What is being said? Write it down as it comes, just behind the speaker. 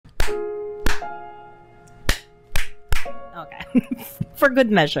Okay. For good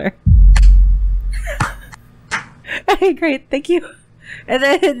measure. Okay, great. Thank you. And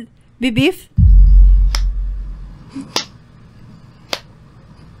then, beef.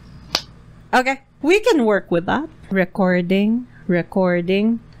 Okay. We can work with that. Recording.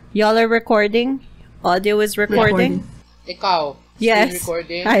 Y'all are recording. Audio is recording. Ikaw. Yes.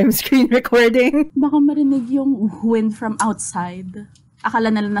 Recording. I am screen recording. Baka marinig yung wind from outside.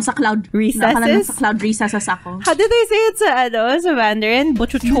 Akala nila nasa cloud recesses. Akala nasa cloud recesses ako. How did they say it sa sa Mandarin?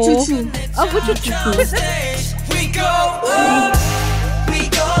 Buchucho. Oh, buchucho. We go up. We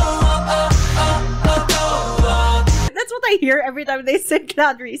go up. That's what I hear every time they say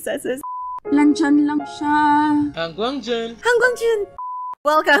cloud recesses. Landyan lang siya. Hangguangjun.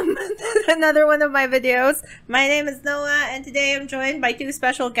 Welcome to another one of my videos. My name is Noah, and today I'm joined by two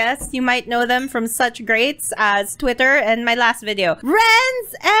special guests. You might know them from such greats as Twitter and my last video,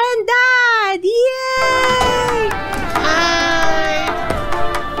 RENZ and Dad! Yay! Hi!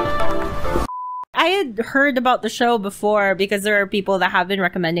 I had heard about the show before because there are people that have been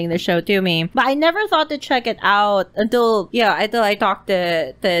recommending the show to me, but I never thought to check it out until I talked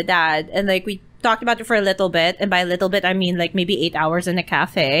to Dad, and like we talked about it for a little bit, and by a little bit I mean like maybe 8 hours in a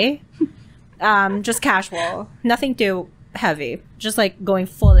cafe. Just casual, nothing too heavy, just like going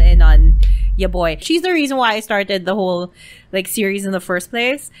full in on ya boy. She's the reason why I started the whole like series in the first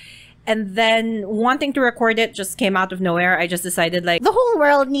place, and then wanting to record it just came out of nowhere. I just decided like the whole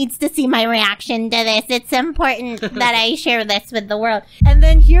world needs to see my reaction to this. It's important that I share this with the world, and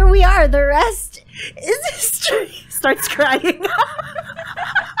then here we are. The rest is history. Starts crying.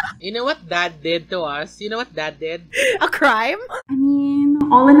 You know what Dad did to us? You know what Dad did? A crime? I mean,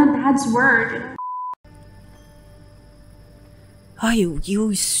 all in a dad's word. Oh,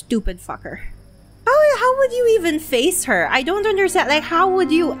 you stupid fucker. How would you even face her? I don't understand. Like, how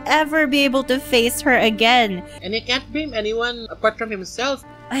would you ever be able to face her again? And he can't blame anyone apart from himself.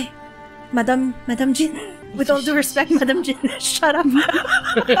 Ay, Madam Jin. With all due respect, Madam Jin, shut up.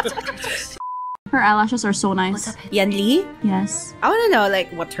 Her eyelashes are so nice. Yan Li? Yes. I want to know, like,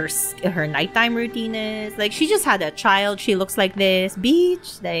 what her nighttime routine is. Like, she just had a child. She looks like this.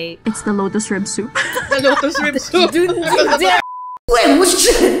 Beach. It's the lotus rib soup. The lotus rib soup. Do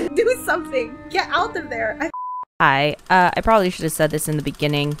something. Get out of there. I probably should have said this in the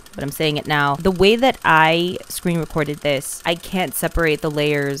beginning, but I'm saying it now. The way that I screen recorded this, I can't separate the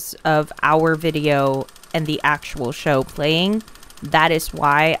layers of our video and the actual show playing. That is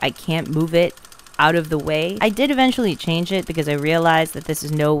why I can't move it out of the way. I did eventually change it because I realized that this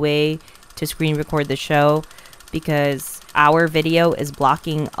is no way to screen record the show because our video is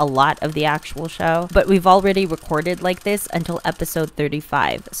blocking a lot of the actual show. But we've already recorded like this until episode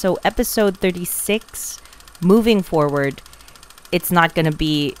 35. So episode 36, moving forward, it's not going to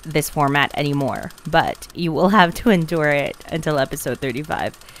be this format anymore. But you will have to endure it until episode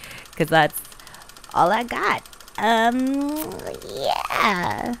 35 because that's all I got.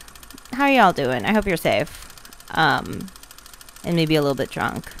 Yeah. How are y'all doing? I hope you're safe. And maybe a little bit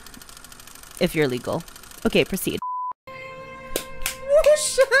drunk. If you're legal. Okay, proceed.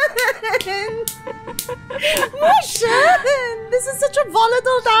 Motion! This is such a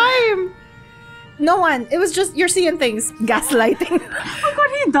volatile time! No one. It was just, you're seeing things. Gaslighting. Oh god,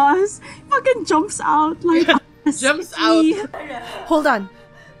 he does. Fucking jumps out. Like, Jumps out. Hold on.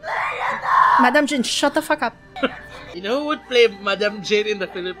 Madam Jin, shut the fuck up. You know who would play Madam Jane in the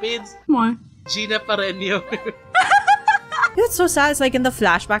Philippines? what? Gina Pareño. It's so sad. It's like in the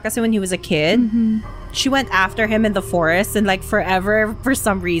flashback, kasi when he was a kid, she went after him in the forest, and like forever, for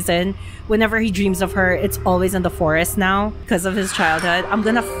some reason, whenever he dreams of her, it's always in the forest now because of his childhood. I'm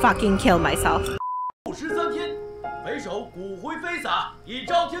gonna fucking kill myself. 53天，回首骨灰飞洒，一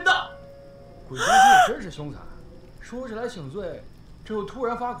朝天大。鬼将军真是凶残，说是来请罪，这又突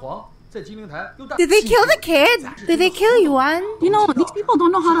然发狂，在金陵台又大。 Did they kill the kid? Did they kill Yuan? You know, these people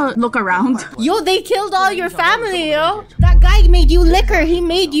don't know how to look around. Yo, they killed all your family, yo. That guy made you liquor. He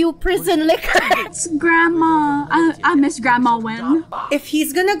made you prison liquor. It's Grandma. I miss Grandma Wen. If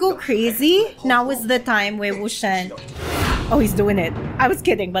he's gonna go crazy, now is the time where Wushan. Oh, he's doing it. I was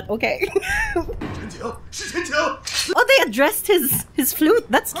kidding, but okay. Oh, they addressed his flute.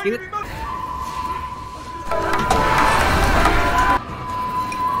 That's cute.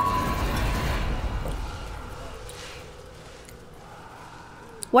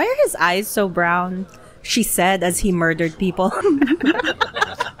 Why are his eyes so brown? She said as he murdered people.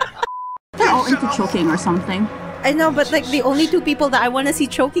 They're all into choking or something. I know, but like the only two people that I want to see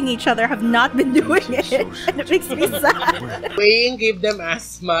choking each other have not been doing it. And it makes me sad. Ying gave them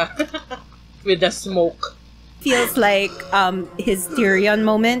asthma with the smoke. Feels like his Tyrion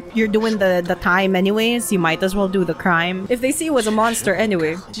moment. You're doing the time anyways, you might as well do the crime. If they see it was a monster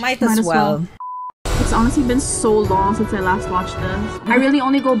anyway, might as well. It's honestly been so long since I last watched this. I really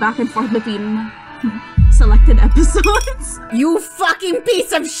only go back and forth between selected episodes. You fucking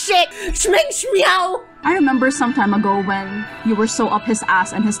piece of shit! Shming shmeow! I remember some time ago when you were so up his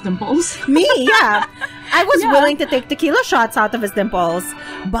ass and his dimples. Me, yeah. I was willing to take tequila shots out of his dimples.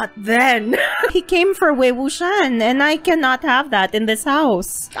 But then, he came for Wei Wuxian, and I cannot have that in this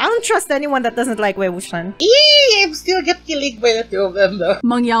house. I don't trust anyone that doesn't like Wei Wuxian. I'm still get kilig by the two of them though.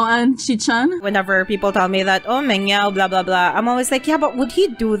 Meng Yao and Shi-chan. Whenever people tell me that, oh, Meng Yao, blah, blah, blah, I'm always like, yeah, but would he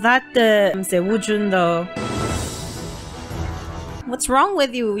do that to Wujun though? What's wrong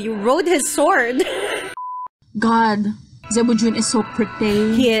with you? You rode his sword. God, Zebujun is so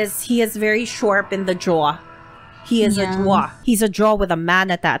pretty. He is very sharp in the jaw. He is a jaw. He's a jaw with a man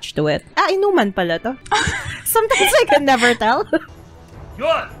attached to it. Ah, inuman pala to. Sometimes I can never tell.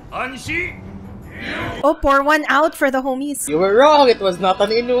 Yuan, Anxi. Oh, pour one out for the homies. You were wrong, it was not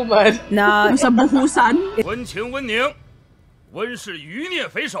an inuman. No. Sa buhusan. 温情温宁，温氏余孽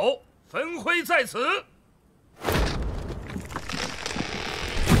匪首，焚灰在此。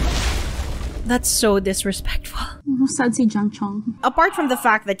 That's so disrespectful. Sad si Jiang Chong. Apart from the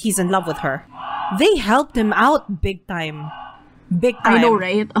fact that he's in love with her, they helped him out big time. Big time. I know,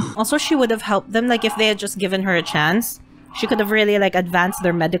 right? Also, she would have helped them, like, if they had just given her a chance. She could have really, like, advanced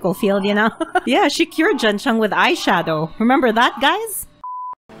their medical field, you know? Yeah, she cured Zhan Cheng with eyeshadow. Remember that, guys?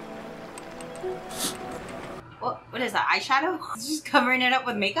 What is that, eyeshadow? Just covering it up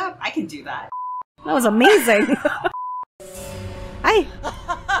with makeup? I can do that. That was amazing. Hi.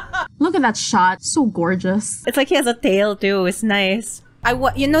 Look at that shot. So gorgeous. It's like he has a tail too. It's nice.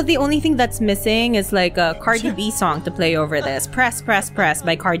 You know, the only thing that's missing is like a Cardi B song to play over this. Press, Press, Press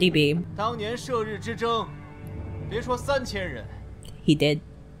by Cardi B. 当年射日之争，别说3000人， He did.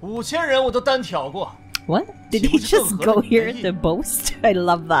 5000人我都单挑过。 What? Did he just go here to boast? I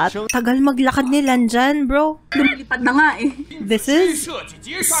love that. Tagal maglakad ni Lanjan, bro. Lumilipad na nga eh. This is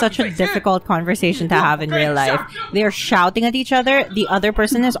such a difficult conversation to have in real life. They're shouting at each other. The other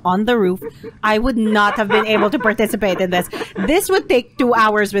person is on the roof. I would not have been able to participate in this. This would take 2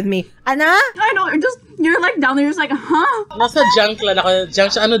 hours with me. Ana? I know, you're like down there, you're just like, huh? Nasa junk lang ako.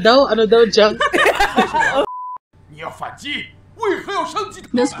 Junk siya. Ano daw junk? 你要反击，为何要上击？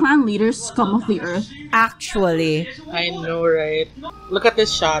 This clan leader scum of the earth. Actually. I know, right? Look at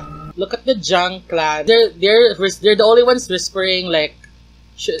this shot. Look at the junk clan. They're the only ones whispering like.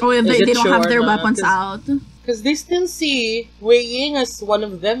 Oh, yeah, they don't have their weapons out. Because they still see Wei Ying as one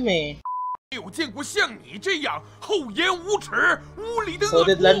of them, eh. 没有见过像你这样厚颜无耻、无礼的 So 恶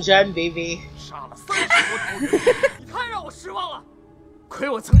did 徒， Lanjan, baby. 杀了30多头人，你太让我失望了。亏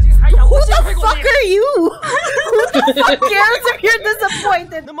我曾经还仰 Who 过敬 the 佩过 fuck 你。 are you? Who the fuck cares if you're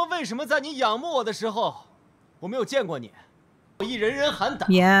disappointed? 那么为什么在你仰慕我的时候，我没有见过你？我一人人喊打，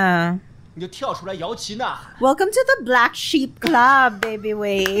 Yeah. 你就跳出来摇旗呐喊。 Welcome to the Black Sheep Club, baby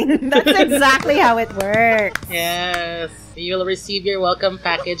Wayne. That's exactly how it works. Yes. You'll receive your welcome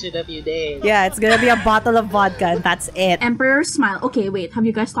package in a few days. Yeah, it's gonna be a bottle of vodka and that's it. Emperor Smile. Okay, wait. Have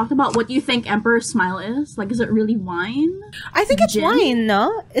you guys talked about what you think Emperor Smile is? Like, is it really wine? I think it's Gin? wine,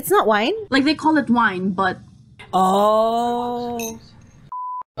 no? It's not wine? Like, they call it wine, but... Oh.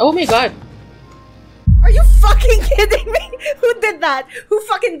 Oh my god. Are you fucking kidding me? Who did that? Who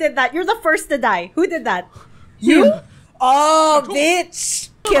fucking did that? You're the first to die. Who did that? You? Oh, bitch.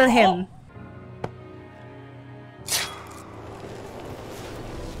 Kill him.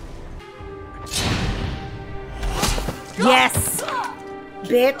 Yes.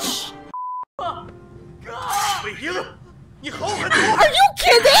 Bitch. 北平，你好狠毒！ Are you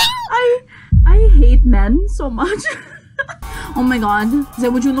kidding? I hate men so much. Oh my god.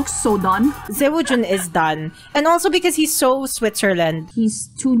 Zewujun looks so done. Zewujun is done. And also because he's so Switzerland. He's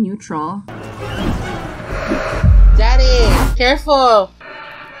too neutral. Daddy, careful.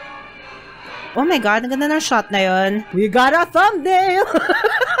 Oh my god, ang ganda ng shot na yun. We got a thumbnail!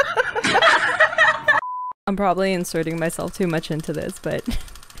 I'm probably inserting myself too much into this, but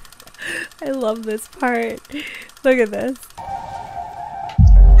I love this part. Look at this.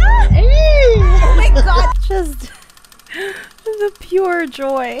 Oh my god! Just the pure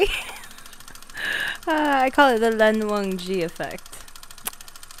joy. I call it the Len Wang Ji effect.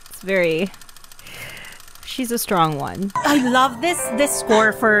 It's very... She's a strong one. I love this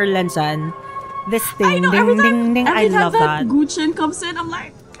score for Lenzhan. This thing, ding, ding, ding. I love that. Guchin comes in, I'm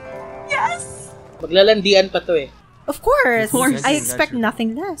like, yes! Maglalandian pa to eh. Of course. Of course. I expect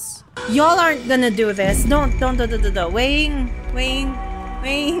nothing less. Y'all aren't gonna do this. Don't. Wing.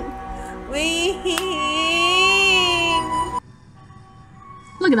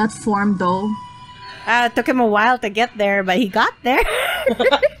 Look at that form, though. It took him a while to get there, but he got there.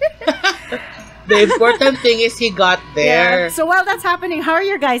 The important thing is he got there. Yeah. So while that's happening, how are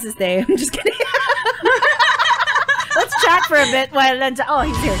your guys' day? I'm just kidding. Let's chat for a bit while Lenza... Oh,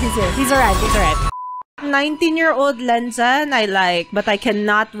 he's here. He's alright. 19-year-old Lenzan I like, but I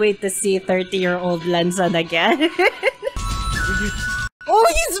cannot wait to see 30-year-old Lenzan again. Oh,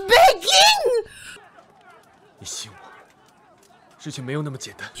 he's begging!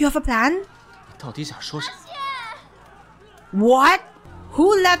 You have a plan? What?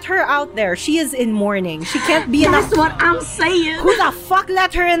 Who let her out there? She is in mourning. She can't be in That's what I'm saying. Who the fuck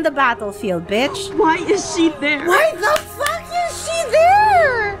let her in the battlefield, bitch? Why is she there? Why the fuck is she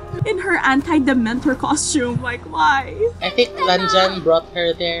there? In her anti-dementor costume. Like, why? I think Lanjan brought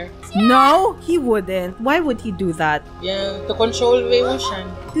her there. No, he wouldn't. Why would he do that? Yeah, to control Wei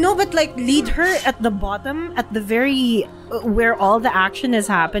Wuxian. No, but like lead her at the bottom, at the very where all the action is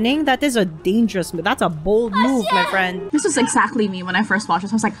happening. That is a dangerous move. That's a bold move, my friend. This was exactly me when I first watched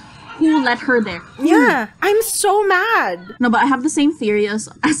this. I was like, who let her there? Yeah, I'm so mad. No, but I have the same theory as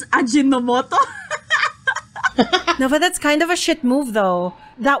Ajinomoto. No, but that's kind of a shit move though.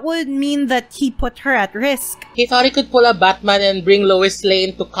 That would mean that he put her at risk. He thought he could pull a Batman and bring Lois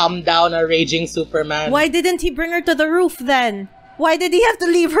Lane to calm down a raging Superman. Why didn't he bring her to the roof then? Why did he have to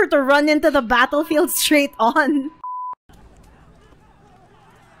leave her to run into the battlefield straight on?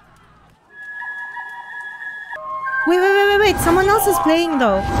 Wait. Someone else is playing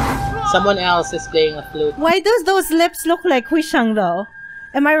though. Someone else is playing a flute. Why does those lips look like Hui Shang though?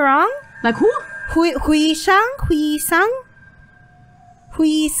 Am I wrong? Like who? Hui Shang?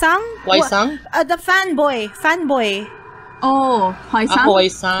 The fanboy. Oh,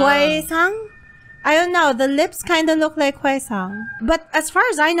 Huaisang? Huaisang? I don't know, the lips kind of look like Huaisang. But as far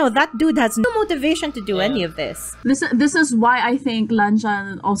as I know, that dude has no motivation to do any of this. This is why I think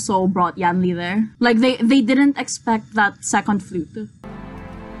Lanjan also brought Yanli there. Like, they didn't expect that second flute.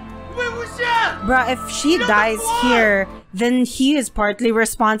 Bruh, if she dies here, then he is partly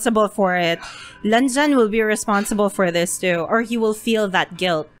responsible for it. Lanjan will be responsible for this too, or he will feel that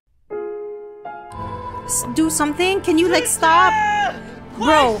guilt. Do something? Can you like stop?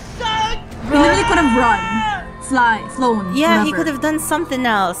 Bro. He literally could have run, flown. Yeah, whatever. he could have done something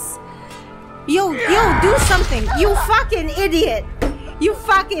else. Yo, do something. You fucking idiot. You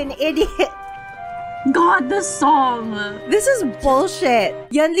fucking idiot. God, this song. This is bullshit.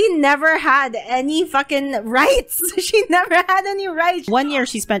 Yanli never had any fucking rights. She never had any rights. 1 year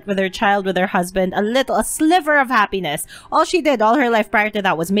she spent with her child, with her husband, a sliver of happiness. All she did all her life prior to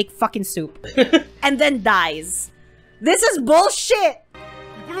that was make fucking soup. And then dies. This is bullshit.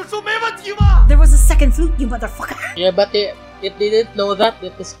 There was a second flute, you motherfucker. Yeah, but it didn't know that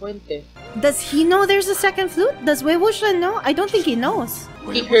at this point. Does he know there's a second flute? Does Wei Wuxian know? I don't think he knows.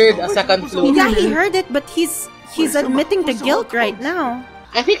 He heard a second flute. Yeah, he heard it, but he's admitting to guilt right now.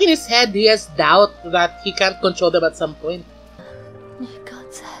 I think in his head he has doubt that he can't control them at some point.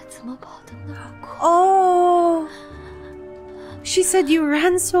 Oh, she said you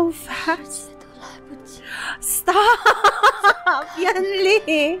ran so fast. Stop,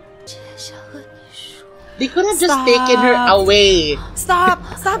 Yanli. They could have just taken her away. Stop.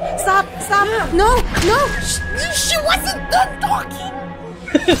 No. She wasn't done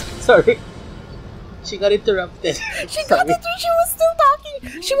talking. Sorry. She got interrupted. She was still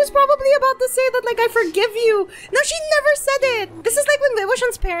talking. She was probably about to say that, like, I forgive you. No, she never said it. This is like when Wei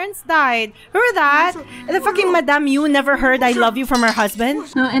Wuxian's parents died. Remember that? And the fucking Madame Yu never heard I love you from her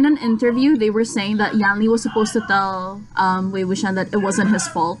husband. No, in an interview, they were saying that Yanli was supposed to tell Wei Wuxian that it wasn't his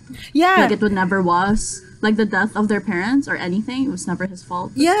fault. Yeah. Like, it would never was. Like, the death of their parents or anything, it was never his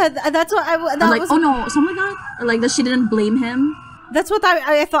fault. Yeah, that's what oh no, something like that? Or like that she didn't blame him. That's what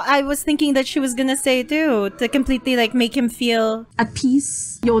I thought. I was thinking that she was gonna say too, to completely like make him feel at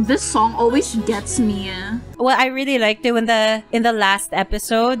peace. Yo, this song always gets me. Well, I really liked it when in the last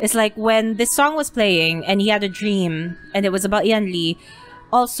episode. It's like when this song was playing and he had a dream and it was about Yanli.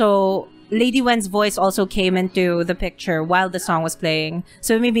 Also, Lady Wen's voice also came into the picture while the song was playing,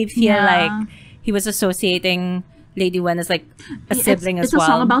 so it made me feel like he was associating Lady Wen as like a sibling as well. It's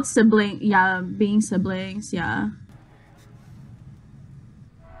a song about being siblings. Yeah.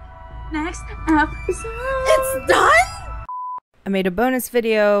 Next episode. It's done? I made a bonus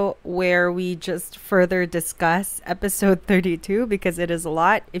video where we just further discuss episode 32 because it is a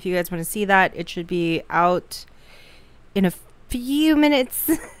lot. If you guys want to see that, it should be out in a few minutes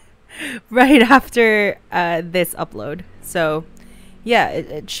right after this upload. So yeah,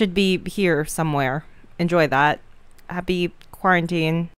 it should be here somewhere. Enjoy that. Happy quarantine.